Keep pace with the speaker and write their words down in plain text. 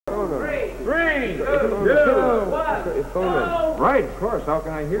Train! 2, 1, go! Right, of course. How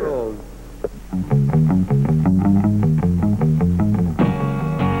can I hear it?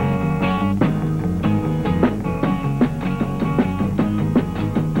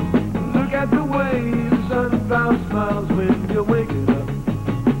 Look at the way the sunflower smiles when you're waking up.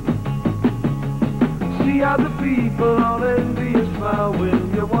 See how the people all envy your smile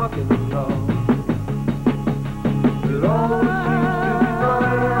when you're walking along. It always seems to be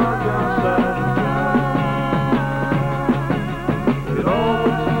brighter on your side of town. It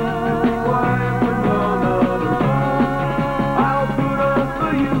always seems to be quiet when you're not around. I'll put on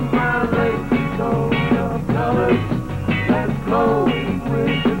for you my lady coat of colors that's glowing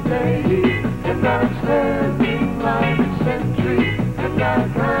with the day. And I'm standing like a sentry, and I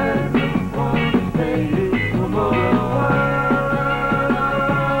kind of want to stay for more.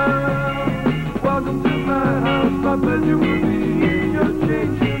 Welcome to my house, my pleasure will be you're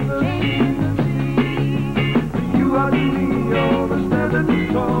changing the scene. You are to me all the standing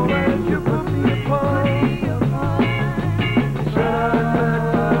tall as you put me upon.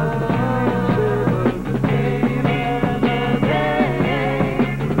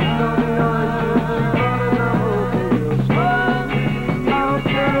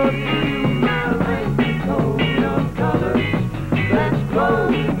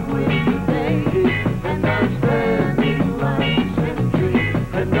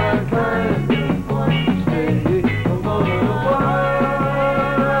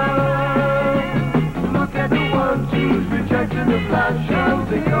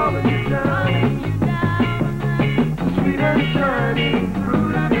 They call it you down. Sweet and shining through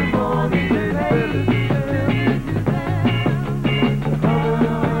the morning. They fill it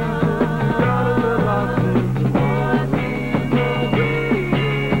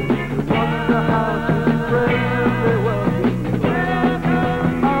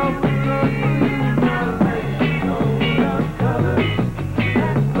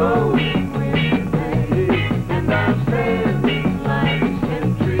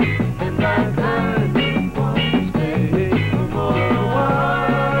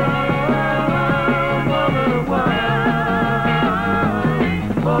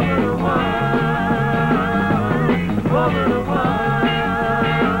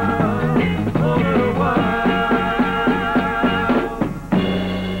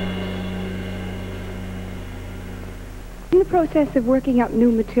process of working up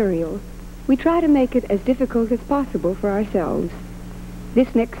new material, we try to make it as difficult as possible for ourselves.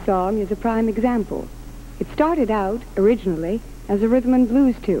 This next song is a prime example. It started out, originally, as a rhythm and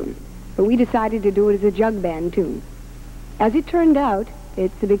blues tune, but we decided to do it as a jug band tune. As it turned out,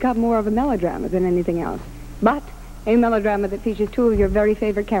 it's become more of a melodrama than anything else, but a melodrama that features two of your very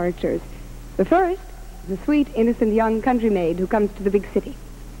favorite characters. The first is a sweet, innocent young country maid who comes to the big city.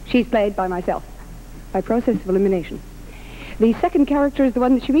 She's played by myself, by process of elimination. The second character is the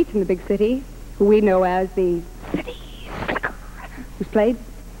one that she meets in the big city, who we know as the city slicker, who's played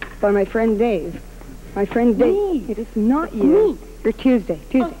by my friend Dave. My friend Dave. Me. It is not you. You're Tuesday.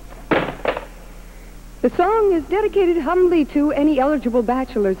 The song is dedicated humbly to any eligible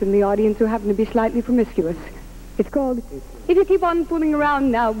bachelors in the audience who happen to be slightly promiscuous. It's called, If You Keep On Fooling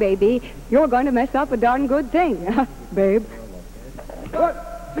Around Now, Baby, You're Going to Mess Up a Darn Good Thing. Babe.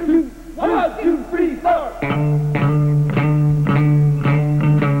 1, 2, 3, 4.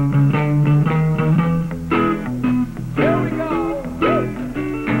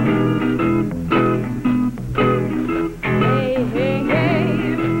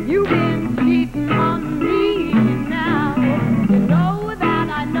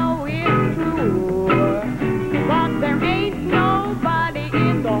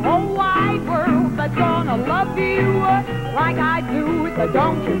 Like I do, but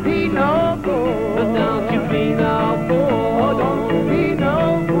don't you be no fool. Don't you be no fool. Don't you be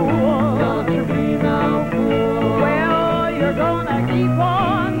no fool. Don't you be no fool. Well, you're gonna keep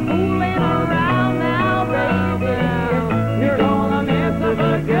on fooling around now, baby. You're gonna miss up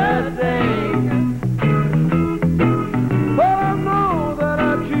a good thing. Well, I know that I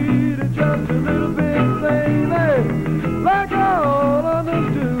cheated just a little bit, baby, like all others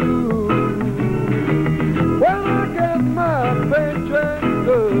do. When I get my paycheck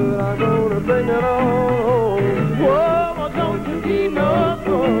good, I'm gonna bring it on home. Whoa, well, don't you be no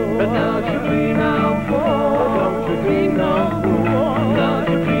fool. Don't you be no fool. Don't you be no fool. Don't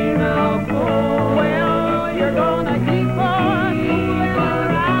you be no fool. Well, you're gonna keep on fooling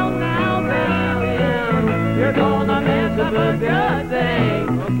around now, baby. You're gonna miss up a good thing.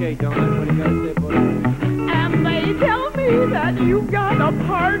 Okay, John, what do you got to say, buddy? And they tell me that you've got a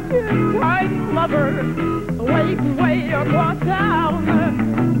part-time lover waiting way across town.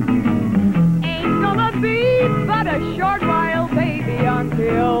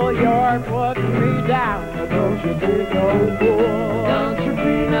 you be no fool. Don't you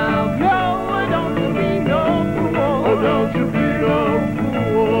be no No, don't you be no fool. Oh, don't you be no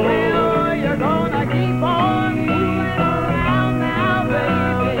fool. Well, you're gonna keep on fooling around now,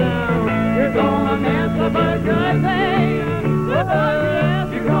 baby. You're gonna mess up a good thing. Oh,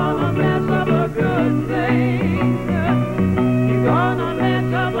 yes, you're gonna mess up a good thing. You're gonna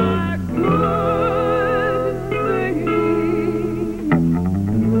mess up a good thing.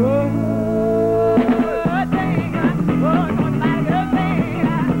 Oh, good thing. Oh, gonna be a good thing.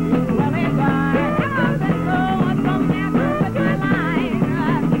 Well, it's I've been going from there to my line.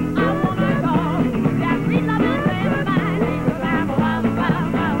 I wanna go that sweet loving thing of mine. Because I'm a wild,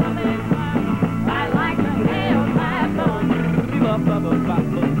 wild, wild woman. I like to hail my bone. If you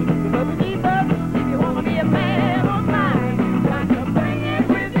wanna be a man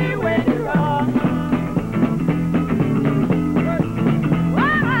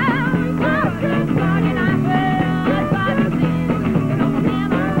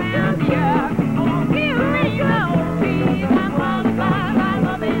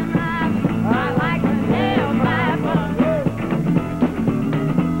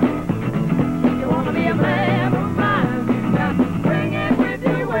of mine, got to bring it with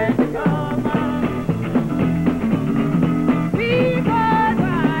you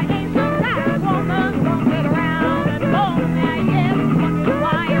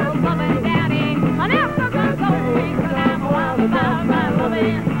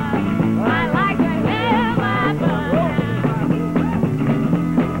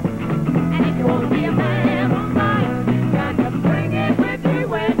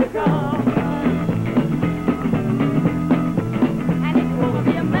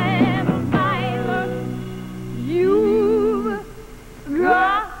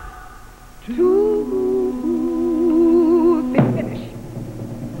you're on.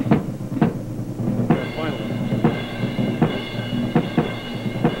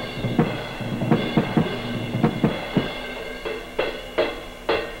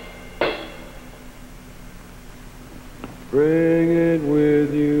 Bring it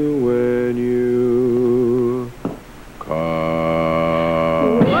with you when you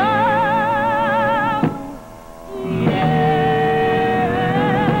come.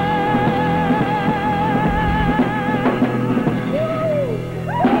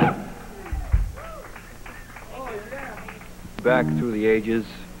 Back through the ages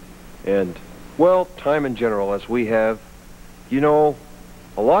and, well, time in general as we have, you know,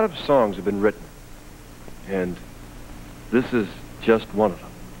 a lot of songs have been written, and this is just one of them.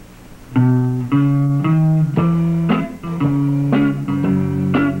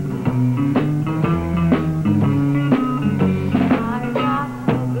 I got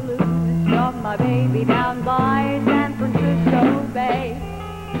the blues from my baby down by San Francisco Bay.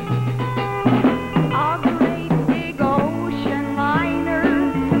 A great big ocean liner,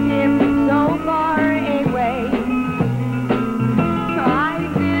 him so far away. I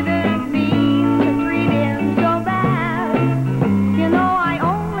didn't mean to treat him so bad. You know, I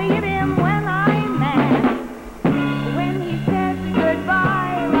only hit him when I'm mad. When he said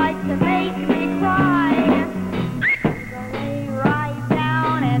goodbye, like to make me cry. So lay right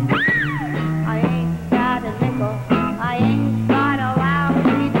down and I ain't got a nickel, I ain't got a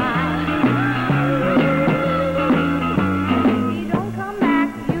lousy dime. If he don't come back,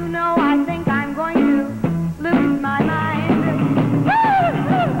 you know I think I'm going to lose my mind.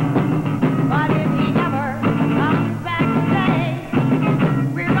 But if he ever comes back today,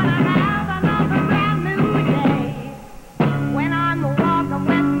 we're gonna have another brand new day. When I'm walking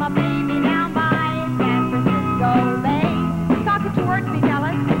with my baby down by San Francisco Bay. Talking towards me,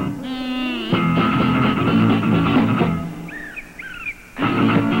 fellas.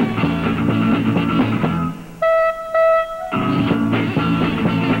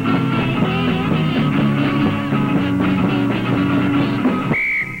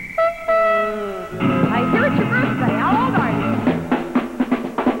 I hear it's your birthday. How old are you?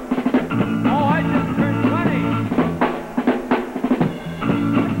 Oh, I just turned 20.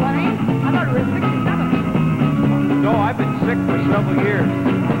 20? I thought it was 67. No, I've been sick for several years.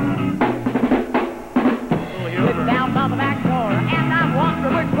 Sitting down by the back door, and I wonder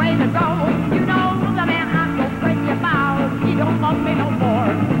which way to go. You know the man I'm so crazy about, he don't love me no more.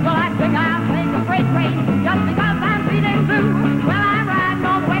 So I think I'll take a freight train, just because I'm feeling blue. Well, I'm riding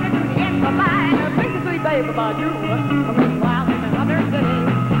all the way to the end of the line, thinking sweet babe about you. Meanwhile, in another city,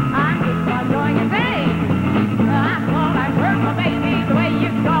 I'm just enjoying a day. I thought I'd hurt my baby the way you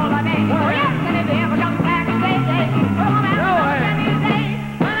call my name. Oh, yes, and if he ever comes back and says, hey, well, I'm out on a sunny day,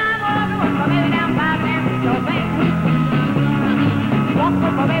 when I'm walking with my baby down by San Francisco Bay. Walking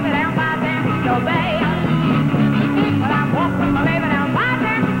with my baby down by San Francisco Bay.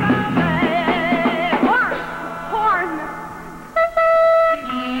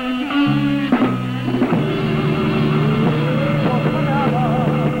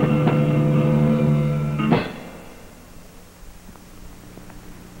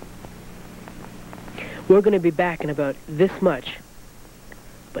 We're going to be back in about this much.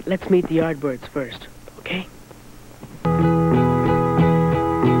 But let's meet the Yardbirds first, okay?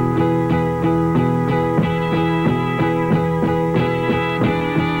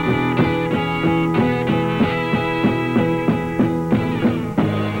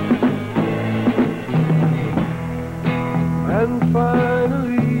 And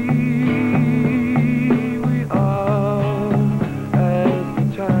finally we are as the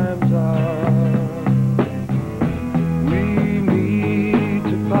times are. We meet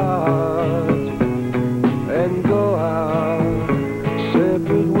to part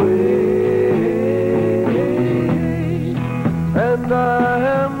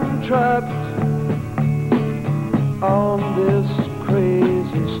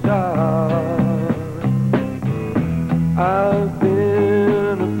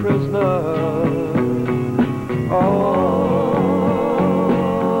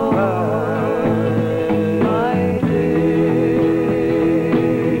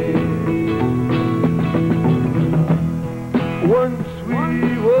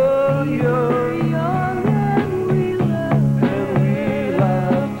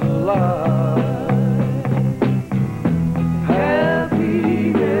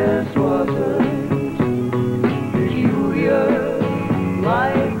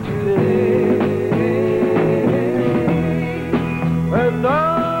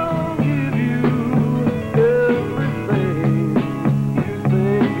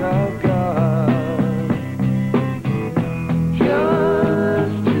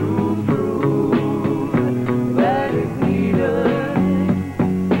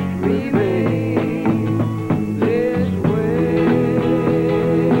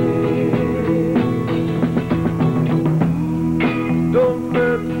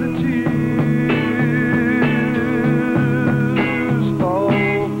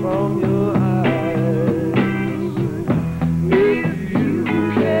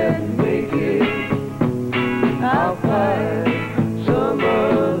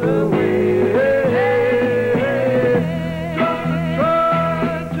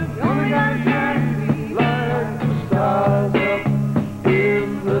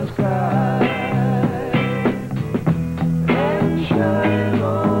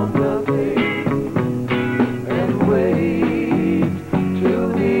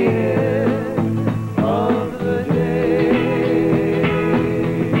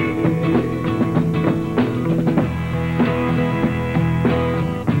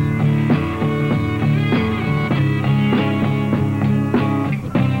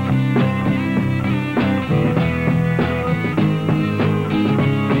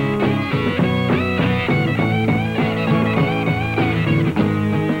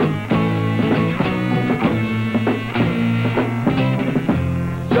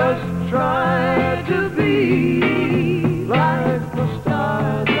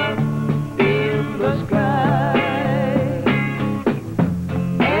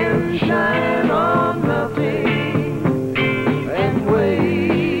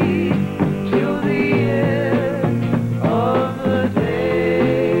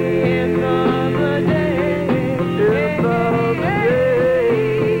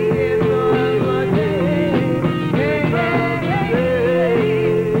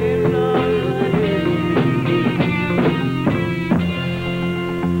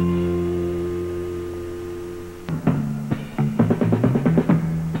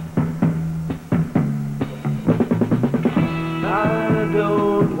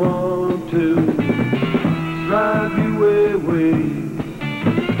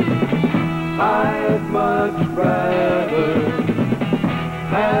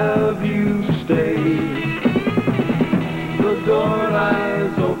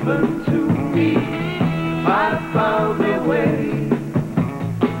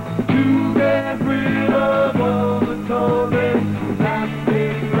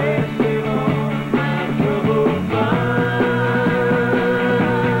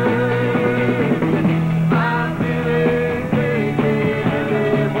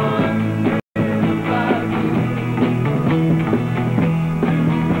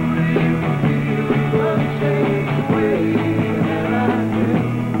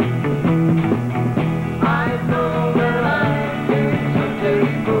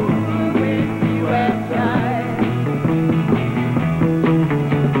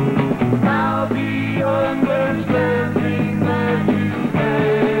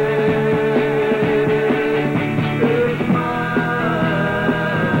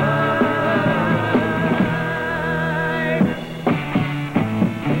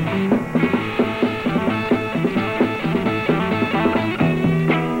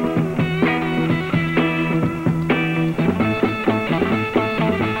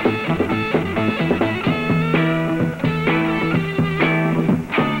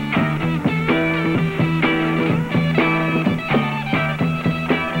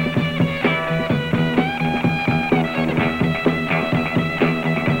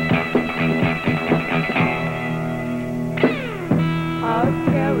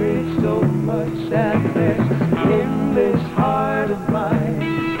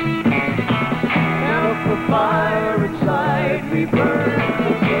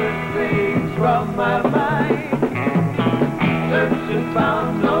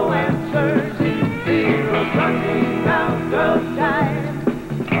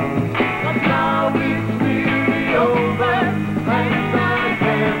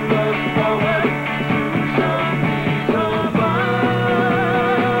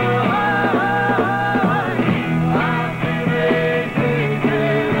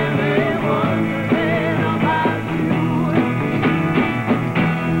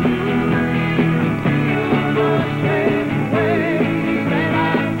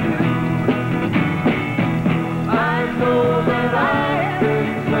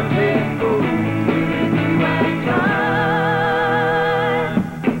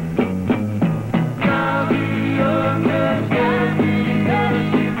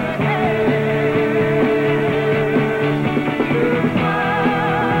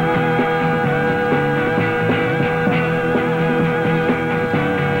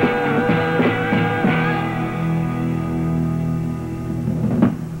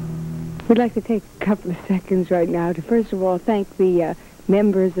We'd like to take a couple of seconds right now to first of all thank the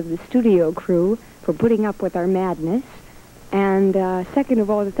members of the studio crew for putting up with our madness. And second of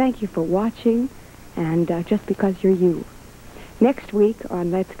all, to thank you for watching, and just because you're you. Next week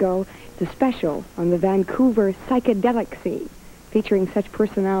on Let's Go, it's a special on the Vancouver psychedelic scene, featuring such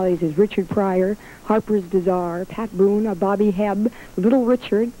personalities as Richard Pryor, Harper's Bazaar, Pat Boone, Bobby Hebb, Little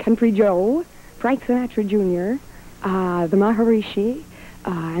Richard, Country Joe, Frank Sinatra Jr., the Maharishi,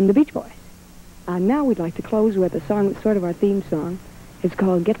 and the Beach Boys. Now we'd like to close with a song that's sort of our theme song. It's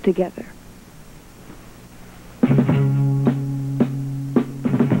called Get Together.